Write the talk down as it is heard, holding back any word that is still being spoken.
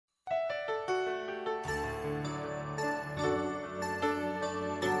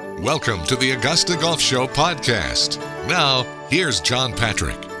Welcome to the Augusta Golf Show podcast. Now, here's John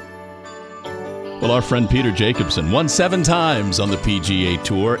Patrick. Well, our friend Peter Jacobsen won 7 times on the PGA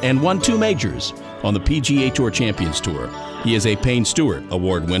Tour and won 2 majors on the PGA Tour Champions Tour. He is a Payne Stewart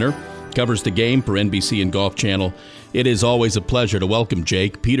Award winner, covers the game for NBC and Golf Channel. It is always a pleasure to welcome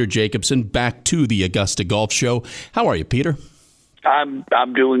Peter Jacobsen, back to the Augusta Golf Show. How are you, Peter? I'm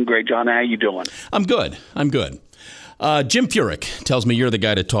doing great, John. How you doing? I'm good. Jim Furyk tells me you're the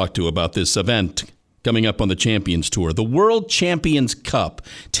guy to talk to about this event coming up on the Champions Tour, the World Champions Cup.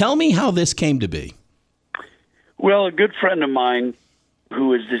 Tell me how this came to be. Well, a good friend of mine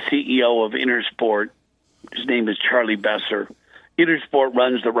who is the CEO of Intersport, his name is Charlie Besser. Intersport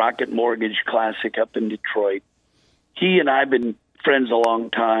runs the Rocket Mortgage Classic up in Detroit. He and I have been friends a long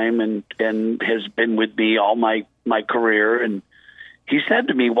time and has been with me all my career. And he said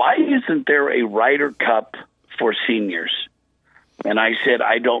to me, why isn't there a Ryder Cup for seniors? And I said,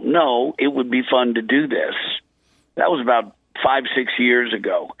 I don't know. It would be fun to do this. That was about 5-6 years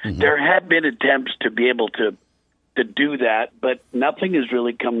ago. Mm-hmm. There have been attempts to be able to do that, but nothing has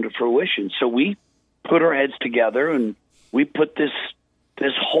really come to fruition. So we put our heads together and we put this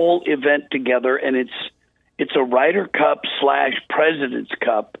whole event together, and it's a Ryder Cup / President's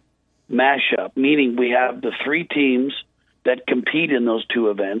Cup mashup, meaning we have the 3 teams that compete in those 2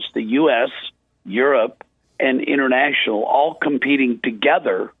 events, the U.S., Europe, and international, all competing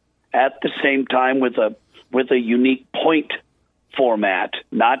together at the same time with a unique point format,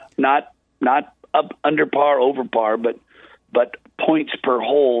 not up under par, over par, but points per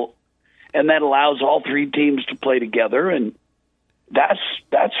hole, and that allows all 3 teams to play together, and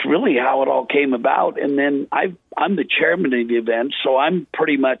that's really how it all came about. And then I'm the chairman of the event, so I'm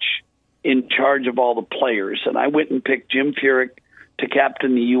pretty much in charge of all the players, and I went and picked Jim Furyk to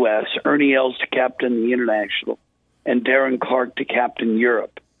captain the U.S., Ernie Els to captain the international, and Darren Clarke to captain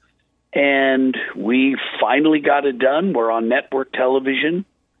Europe. And we finally got it done. We're on network television,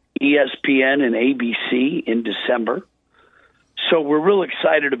 ESPN and ABC in December. So we're real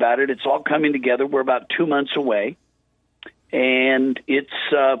excited about it. It's all coming together. We're about 2 months away. And it's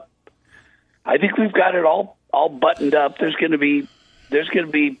I think we've got it all buttoned up. There's going to be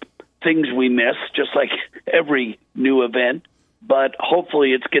things we miss, just like every new event. But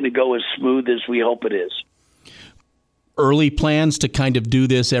hopefully it's going to go as smooth as we hope it is. Early plans to kind of do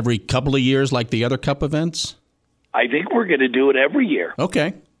this every couple of years like the other Cup events? I think we're going to do it every year.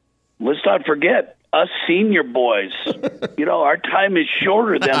 Okay. Let's not forget, us senior boys, our time is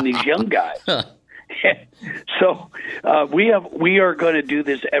shorter than these young guys. So we are going to do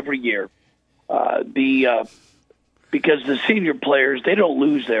this every year. Because the senior players, they don't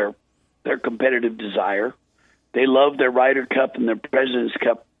lose their competitive desire. They love their Ryder Cup and their President's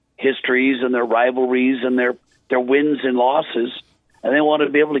Cup histories and their rivalries and their wins and losses, and they want to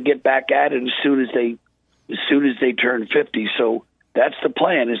be able to get back at it as soon as they turn 50. So that's the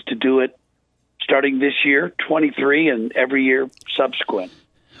plan, is to do it starting this year, 23, and every year subsequent.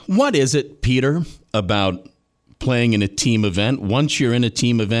 What is it, Peter, about playing in a team event? Once you're in a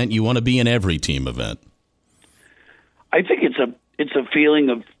team event, you want to be in every team event. I think it's a feeling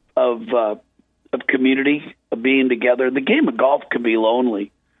of community, of being together. The game of golf can be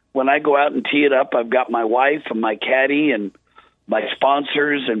lonely. When I go out and tee it up, I've got my wife and my caddy and my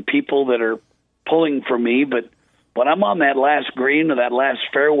sponsors and people that are pulling for me. But when I'm on that last green or that last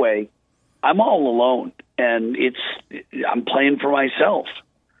fairway, I'm all alone, and I'm playing for myself.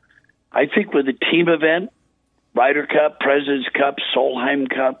 I think with a team event, Ryder Cup, President's Cup, Solheim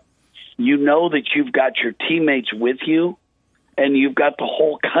Cup, you know that you've got your teammates with you, and you've got the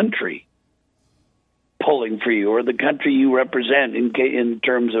whole country pulling for you, or the country you represent in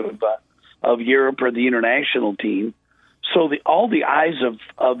terms of Europe or the international team. So all the eyes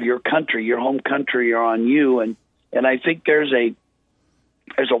of your country, your home country, are on you, and I think there's a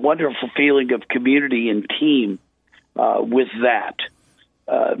wonderful feeling of community and team with that.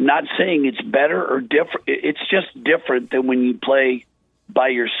 Not saying it's better or different. It's just different than when you play by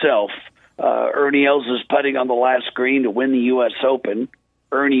yourself. Ernie Els is putting on the last green to win the U.S. Open.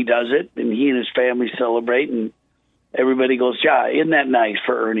 Ernie does it, and he and his family celebrate, and everybody goes, yeah, isn't that nice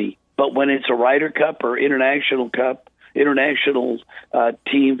for Ernie? But when it's a Ryder Cup or international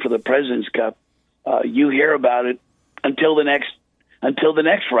team for the President's Cup, you hear about it until the next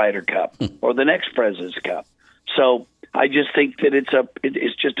Ryder Cup or the next President's Cup. So I just think that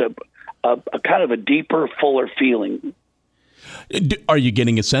it's just a kind of a deeper, fuller feeling. Are you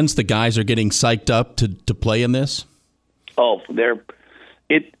getting a sense the guys are getting psyched up to play in this? Oh,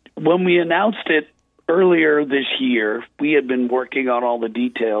 when we announced it earlier this year, we had been working on all the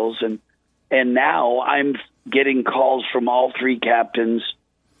details, and now I'm getting calls from all 3 captains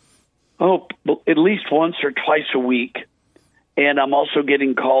Oh, at least once or twice a week. And I'm also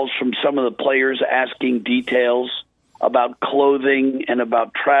getting calls from some of the players asking details about clothing and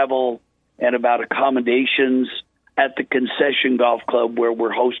about travel and about accommodations at the Concession Golf Club where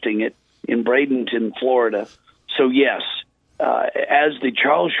we're hosting it in Bradenton, Florida. So, yes, as the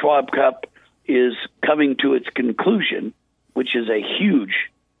Charles Schwab Cup is coming to its conclusion, which is a huge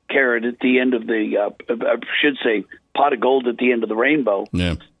carrot at the end of the, I should say, pot of gold at the end of the rainbow.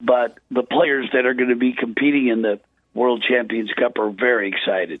 Yeah. But the players that are going to be competing in the World Champions Cup are very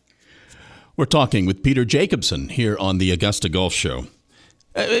excited. We're talking with Peter Jacobsen here on the Augusta Golf Show.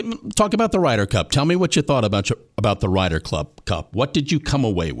 Talk about the Ryder Cup. Tell me what you thought about the Ryder Cup. What did you come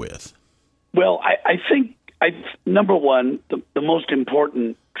away with? Well, I think, number one, the most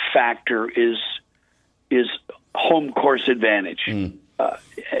important factor is home course advantage. And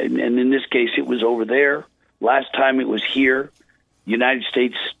in this case, it was over there. Last time it was here. United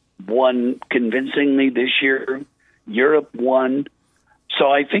States won convincingly this year. Europe won.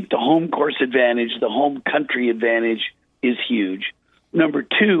 So I think the home course advantage, the home country advantage is huge. Number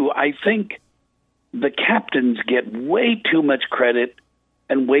two, I think the captains get way too much credit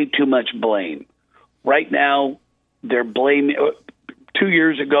and way too much blame. Right now, they're blaming. 2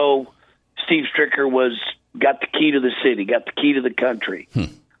 years ago, Steve Stricker got the key to the city, got the key to the country.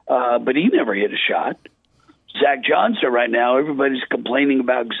 But he never hit a shot. Zach Johnson right now, everybody's complaining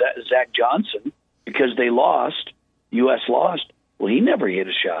about Zach Johnson because they lost. U.S. lost. Well, he never hit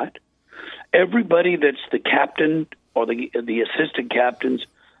a shot. Everybody that's the captain or the assistant captains,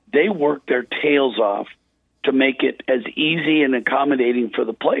 they work their tails off to make it as easy and accommodating for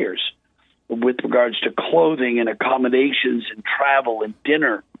the players with regards to clothing and accommodations and travel and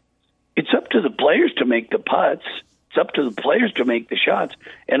dinner. It's up to the players to make the putts. It's up to the players to make the shots.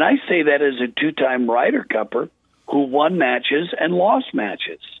 And I say that as a two-time Ryder Cupper who won matches and lost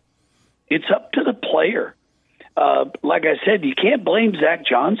matches. It's up to the player. Like I said, you can't blame Zach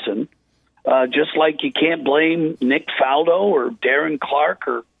Johnson, just like you can't blame Nick Faldo or Darren Clark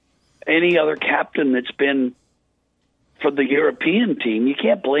or any other captain that's been for the European team. You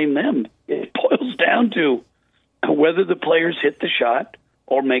can't blame them. It boils down to whether the players hit the shot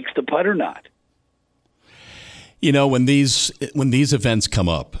or makes the putt or not. You know, when these events come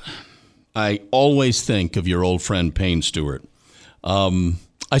up, I always think of your old friend Payne Stewart.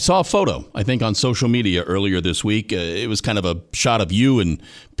 I saw a photo, I think, on social media earlier this week. It was kind of a shot of you and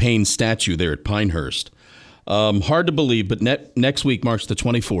Payne's statue there at Pinehurst. Hard to believe, but next week marks the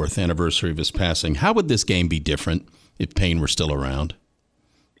 24th anniversary of his passing. How would this game be different if Payne were still around?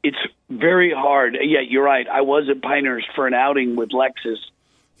 It's very hard. Yeah, you're right. I was at Pinehurst for an outing with Lexus,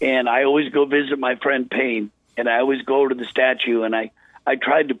 and I always go visit my friend Payne, and I always go to the statue, and I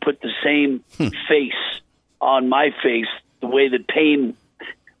tried to put the same face on my face, the way that Payne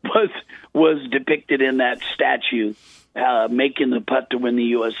was depicted in that statue, making the putt to win the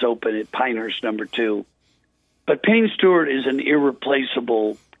U.S. Open at Pinehurst #2. But Payne Stewart is an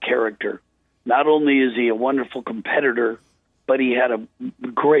irreplaceable character. Not only is he a wonderful competitor, but he had a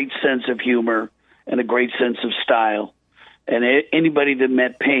great sense of humor and a great sense of style. And anybody that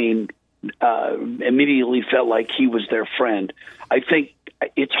met Payne immediately felt like he was their friend. I think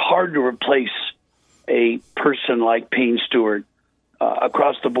it's hard to replace a person like Payne Stewart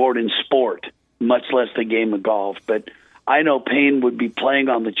across the board in sport, much less the game of golf. But I know Payne would be playing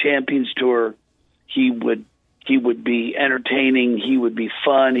on the Champions Tour. He would be entertaining. He would be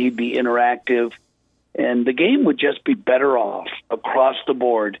fun. He'd be interactive. And the game would just be better off across the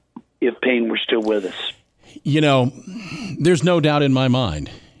board if Payne were still with us. You know, there's no doubt in my mind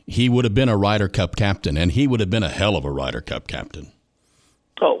he would have been a Ryder Cup captain, and he would have been a hell of a Ryder Cup captain.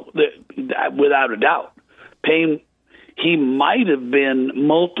 Oh, without a doubt. Payne, he might have been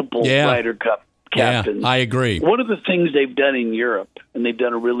multiple Ryder Cup captains. Yeah, I agree. One of the things they've done in Europe, and they've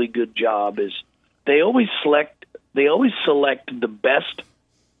done a really good job, is they always select the best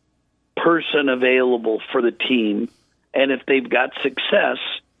person available for the team, and if they've got success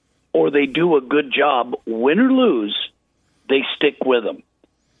or they do a good job, win or lose, they stick with them.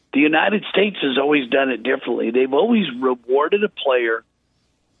 The United States has always done it differently. They've always rewarded a player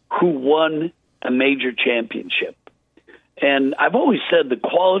who won a major championship. And I've always said the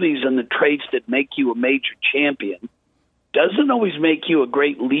qualities and the traits that make you a major champion doesn't always make you a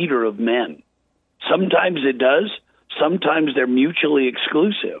great leader of men. Sometimes it does. Sometimes they're mutually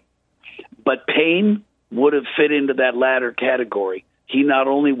exclusive. But Payne would have fit into that latter category. He not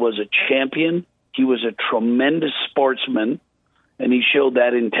only was a champion, he was a tremendous sportsman, and he showed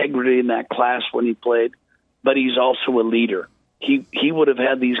that integrity in that class when he played, but he's also a leader. He would have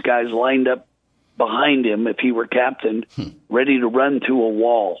had these guys lined up behind him if he were captain, ready to run through a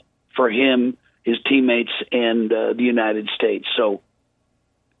wall. for him, his teammates, and the United States. So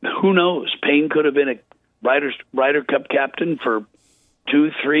who knows? Payne could have been a Ryder Cup captain for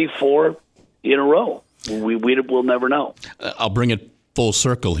 2, 3, 4 in a row. We'll never know. I'll bring it full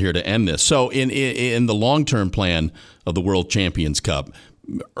circle here to end this. So in the long-term plan of the World Champions Cup,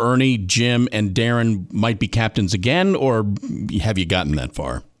 Ernie, Jim, and Darren might be captains again, or have you gotten that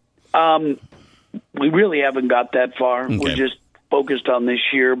far? We really haven't got that far. Okay. We're just focused on this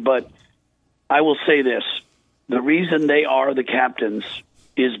year. But I will say this. The reason they are the captains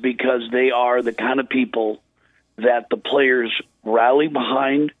is because they are the kind of people that the players rally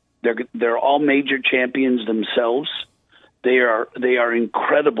behind. They're all major champions themselves. They are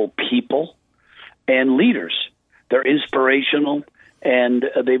incredible people and leaders. They're inspirational, and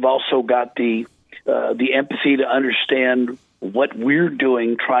they've also got the empathy to understand what we're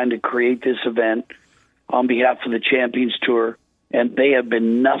doing, trying to create this event on behalf of the Champions Tour. And they have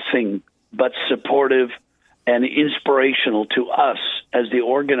been nothing but supportive and inspirational to us as the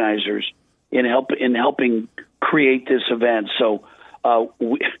organizers in helping create this event. So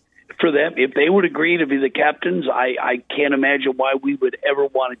for them, if they would agree to be the captains, I can't imagine why we would ever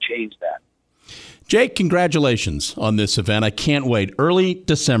want to change that. Jake, congratulations on this event. I can't wait. Early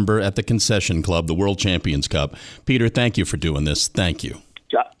December at the Concession Club, the World Champions Cup. Peter, thank you for doing this. Thank you.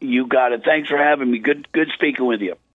 You got it. Thanks for having me. Good speaking with you.